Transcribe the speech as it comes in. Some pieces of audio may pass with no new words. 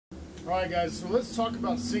Alright guys, so let's talk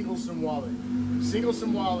about single sinawali. Single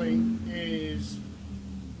sinawali is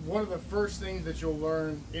one of the first things that you'll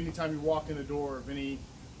learn anytime you walk in the door of any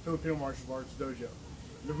Filipino martial arts dojo.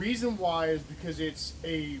 The reason why is because it's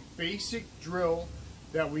a basic drill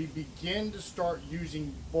that we begin to start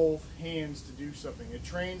using both hands to do something.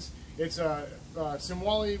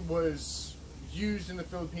 Sinawali was used in the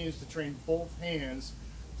Philippines to train both hands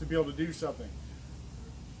to be able to do something.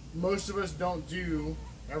 Most of us don't do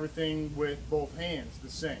everything with both hands the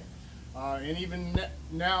same. And even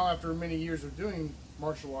now, after many years of doing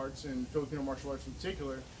martial arts, and Filipino martial arts in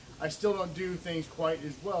particular, I still don't do things quite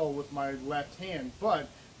as well with my left hand, but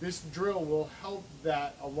this drill will help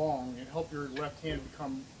that along and help your left hand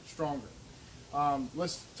become stronger.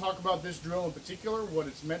 Let's talk about this drill in particular, what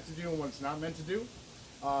it's meant to do and what it's not meant to do.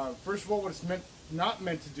 First of all, what it's not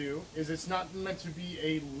meant to do is it's not meant to be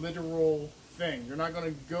a literal thing. You're not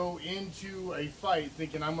going to go into a fight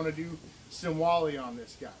thinking I'm going to do sinawali on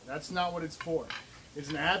this guy. That's not what it's for. It's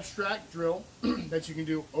an abstract drill that you can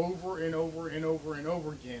do over and over and over and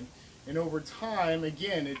over again. And over time,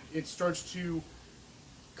 again, it starts to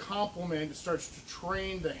complement, it starts to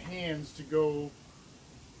train the hands to go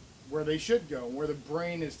where they should go, where the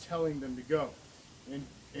brain is telling them to go,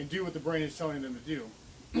 and do what the brain is telling them to do.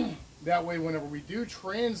 That way, whenever we do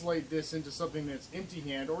translate this into something that's empty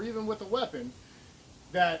hand, or even with a weapon,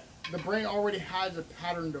 that the brain already has a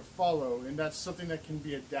pattern to follow, and that's something that can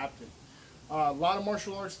be adapted. A lot of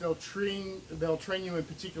martial arts, they'll train you in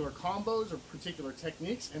particular combos or particular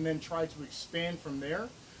techniques, and then try to expand from there,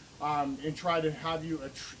 and try to have you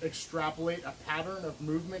extrapolate a pattern of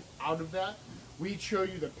movement out of that. We show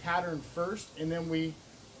you the pattern first, and then we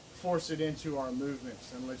force it into our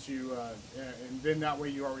movements and let you, and then that way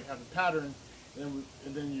you already have the pattern, and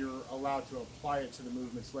then you're allowed to apply it to the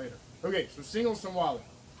movements later. Okay, so single sinawali.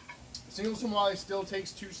 Single sinawali still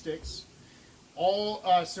takes 2 sticks. All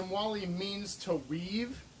sinawali means to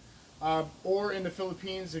weave, or in the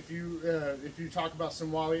Philippines, if you talk about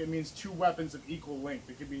sinawali, it means 2 weapons of equal length.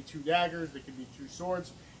 It could be 2 daggers, it could be 2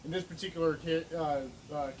 swords. In this particular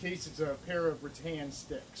case, it's a pair of rattan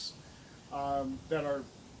sticks that are,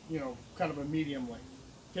 kind of a medium length.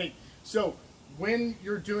 Okay, so when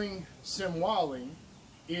you're doing sinawali,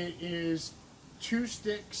 it is 2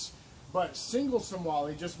 sticks, but single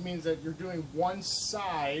sinawali just means that you're doing one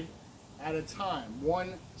side at a time.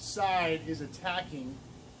 One side is attacking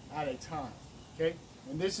at a time. Okay,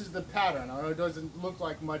 and this is the pattern. I know it doesn't look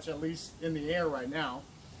like much, at least in the air right now,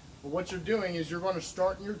 but what you're doing is you're going to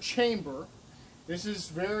start in your chamber. This is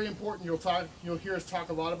very important. You'll hear us talk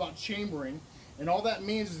a lot about chambering. And all that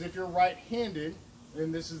means is if you're right-handed,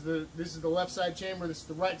 and this is the left side chamber, this is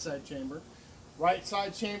the right side chamber. Right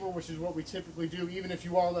side chamber, which is what we typically do, even if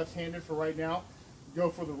you are left-handed for right now, go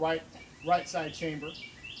for the right side chamber.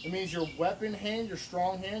 It means your weapon hand, your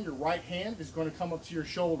strong hand, your right hand is going to come up to your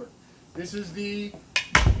shoulder. This is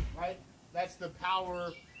that's the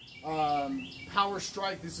power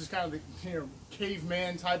strike. This is kind of the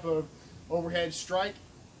caveman type of overhead strike.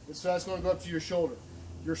 So that's going to go up to your shoulder.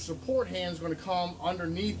 Your support hand is going to come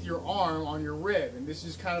underneath your arm on your rib, and this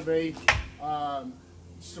is kind of a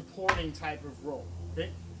supporting type of roll.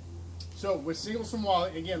 Okay, so with single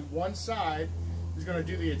sinawali, again, one side is going to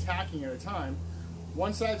do the attacking at a time.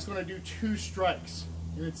 One side is going to do 2 strikes,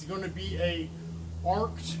 and it's going to be a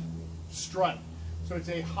arced strike. So it's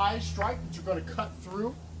a high strike that you're going to cut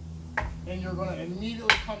through, and you're going to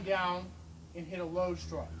immediately come down and hit a low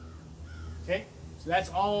strike. Okay. So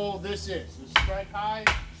that's all this is. So strike high,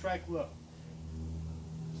 strike low.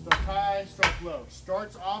 Strike high, strike low.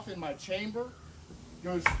 Starts off in my chamber,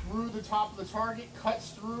 goes through the top of the target,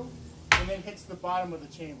 cuts through, and then hits the bottom of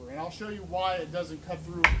the chamber. And I'll show you why it doesn't cut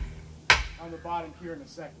through on the bottom here in a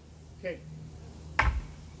second. Okay.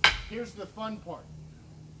 Here's the fun part.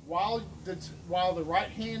 While the right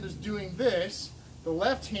hand is doing this, the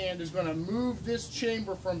left hand is going to move this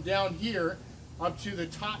chamber from down here up to the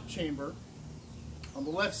top chamber on the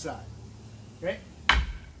left side. Okay?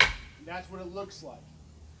 And that's what it looks like.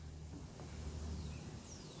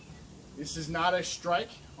 This is not a strike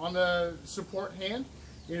on the support hand.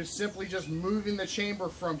 It is simply just moving the chamber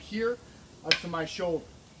from here up to my shoulder,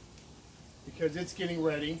 because it's getting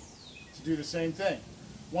ready to do the same thing.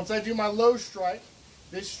 Once I do my low strike,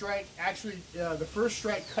 this strike actually, the first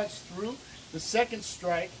strike cuts through, the second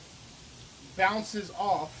strike bounces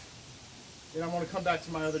off. And I'm going to come back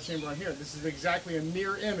to my other chamber on here. This is exactly a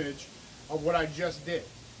mirror image of what I just did.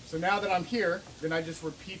 So now that I'm here, then I just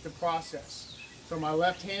repeat the process. So my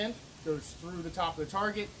left hand goes through the top of the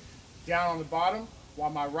target, down on the bottom, while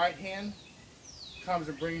my right hand comes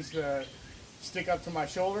and brings the stick up to my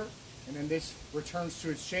shoulder, and then this returns to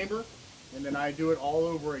its chamber, and then I do it all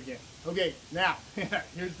over again. Okay, now,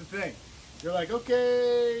 here's the thing. You're like,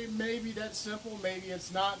 okay, maybe that's simple, maybe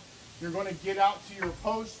it's not. You're going to get out to your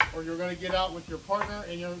post, or you're going to get out with your partner,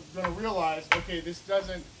 and you're going to realize, okay, this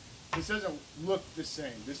doesn't look the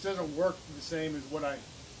same. This doesn't work the same as what I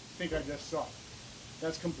think I just saw.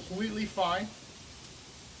 That's completely fine.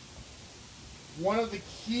 One of the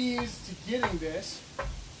keys to getting this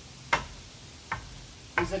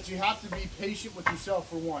is that you have to be patient with yourself,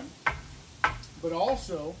 for one, but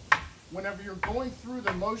also whenever you're going through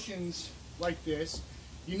the motions like this,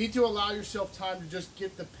 you need to allow yourself time to just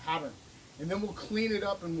get the pattern, and then we'll clean it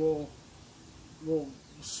up and we'll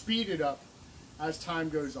speed it up as time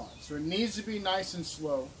goes on. So it needs to be nice and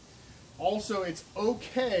slow. Also, it's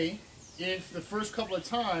okay if the first couple of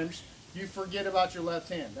times you forget about your left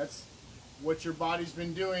hand. That's what your body's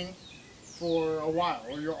been doing for a while,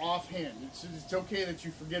 or you're offhand. It's okay that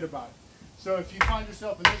you forget about it. So if you find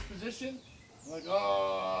yourself in this position, like,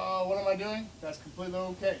 oh, what am I doing? That's completely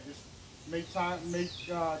okay. Just make time, make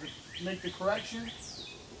the correction,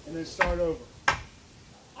 and then start over.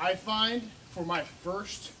 I find for my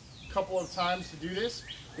first couple of times to do this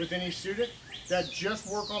with any student, that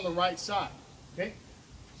just work on the right side. Okay,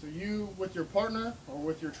 so you with your partner or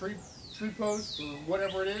with your tree post or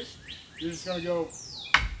whatever it is, you're just going to go.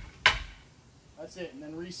 That's it, and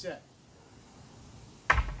then reset.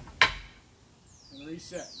 And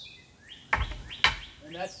reset.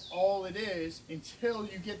 And that's all it is until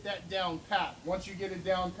you get that down pat. Once you get it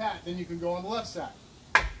down pat, then you can go on the left side.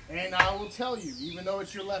 And I will tell you, even though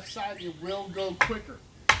it's your left side, it will go quicker.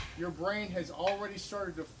 Your brain has already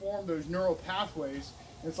started to form those neural pathways.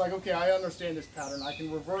 And it's like, okay, I understand this pattern. I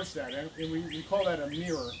can reverse that. And we call that a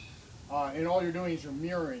mirror. And all you're doing is you're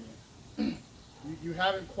mirroring it. You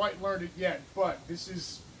haven't quite learned it yet, but this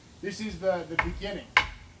is the beginning.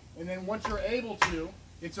 And then once you're able to,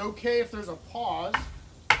 it's okay if there's a pause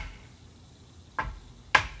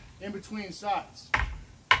in between sides.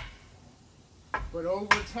 But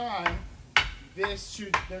over time, there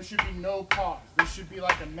should be no pause. This should be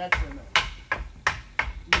like a metronome.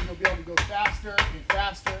 You'll be able to go faster and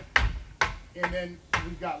faster. And then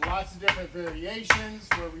we've got lots of different variations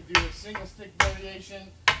where we do a single stick variation.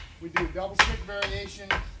 We do double stick variation.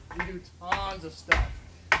 We do tons of stuff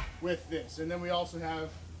with this. And then we also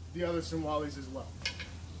have the other sinwalis as well.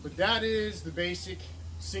 But that is the basic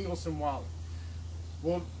single sinwali.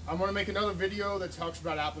 Well, I'm going to make another video that talks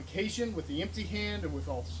about application with the empty hand and with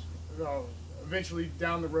eventually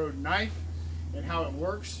down the road knife and how it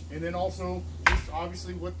works. And then also just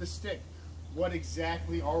obviously with the stick. What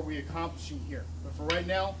exactly are we accomplishing here? But for right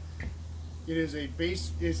now, it is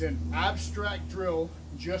an abstract drill,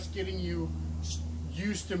 just getting you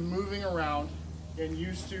used to moving around and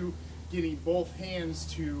used to getting both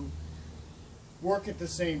hands to work at the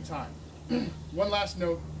same time. One last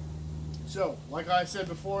note. So, like I said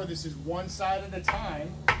before, this is one side at a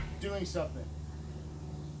time doing something.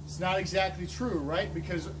 It's not exactly true, right?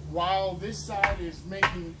 Because while this side is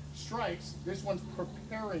making strikes, this one's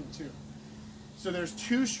preparing to. So there's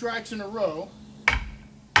 2 strikes in a row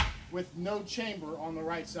with no chamber on the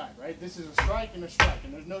right side, right? This is a strike, and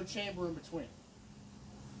there's no chamber in between.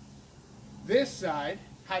 This side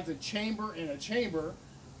has a chamber and a chamber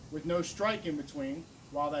with no strike in between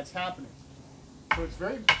while that's happening. So it's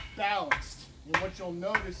very balanced, and what you'll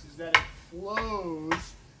notice is that it flows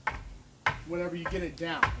whenever you get it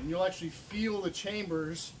down, and you'll actually feel the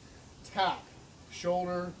chambers tap.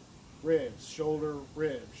 Shoulder, ribs, shoulder,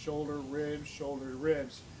 ribs, shoulder, ribs, shoulder,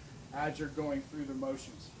 ribs, as you're going through the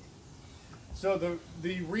motions. So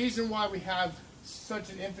the reason why we have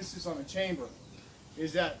such an emphasis on the chamber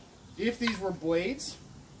is that if these were blades,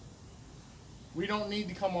 we don't need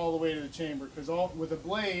to come all the way to the chamber, because with a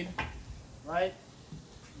blade, right,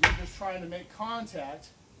 you're just trying to make contact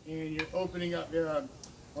and you're opening up.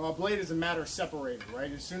 A blade is a matter separator,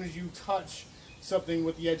 right? As soon as you touch something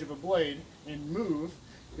with the edge of a blade and move,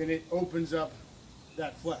 then it opens up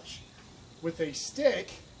that flesh. With a stick,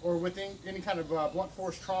 or with any kind of blunt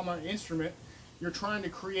force trauma instrument, you're trying to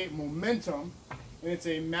create momentum, and it's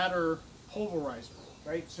a matter pulverizer,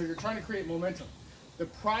 right? So you're trying to create momentum. The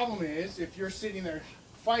problem is, if you're sitting there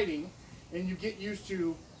fighting and you get used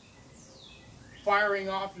to firing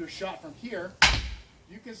off your shot from here,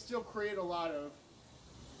 you can still create a lot of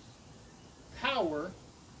power,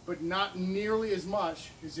 but not nearly as much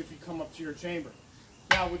as if you come up to your chamber.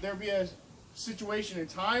 Now, would there be a situation in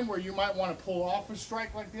time where you might want to pull off a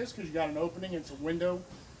strike like this because you got an opening, it's a window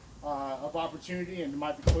of opportunity, and it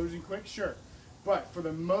might be closing quick? Sure. But for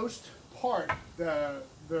the most part, the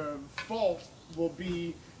fault will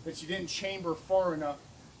be that you didn't chamber far enough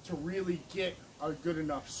to really get a good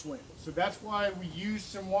enough swing. So that's why we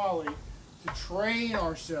use sinawali to train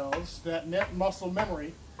ourselves, that muscle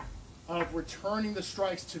memory of returning the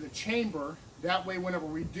strikes to the chamber. That way, whenever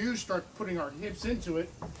we do start putting our hips into it,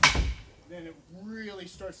 then it really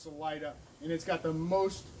starts to light up. And it's got the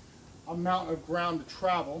most amount of ground to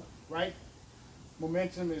travel, right?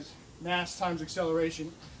 Momentum is mass times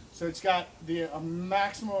acceleration. So it's got a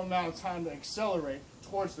maximum amount of time to accelerate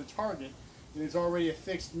towards the target, and it's already a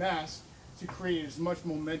fixed mass to create as much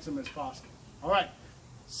momentum as possible. All right,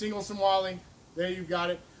 single sinawali, there you've got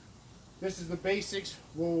it. This is the basics.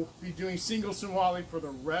 We'll be doing single sinawali for the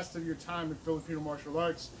rest of your time in Filipino martial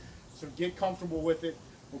arts, so get comfortable with it.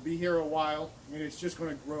 We'll be here a while, and it's just going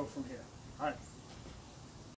to grow from here. All right.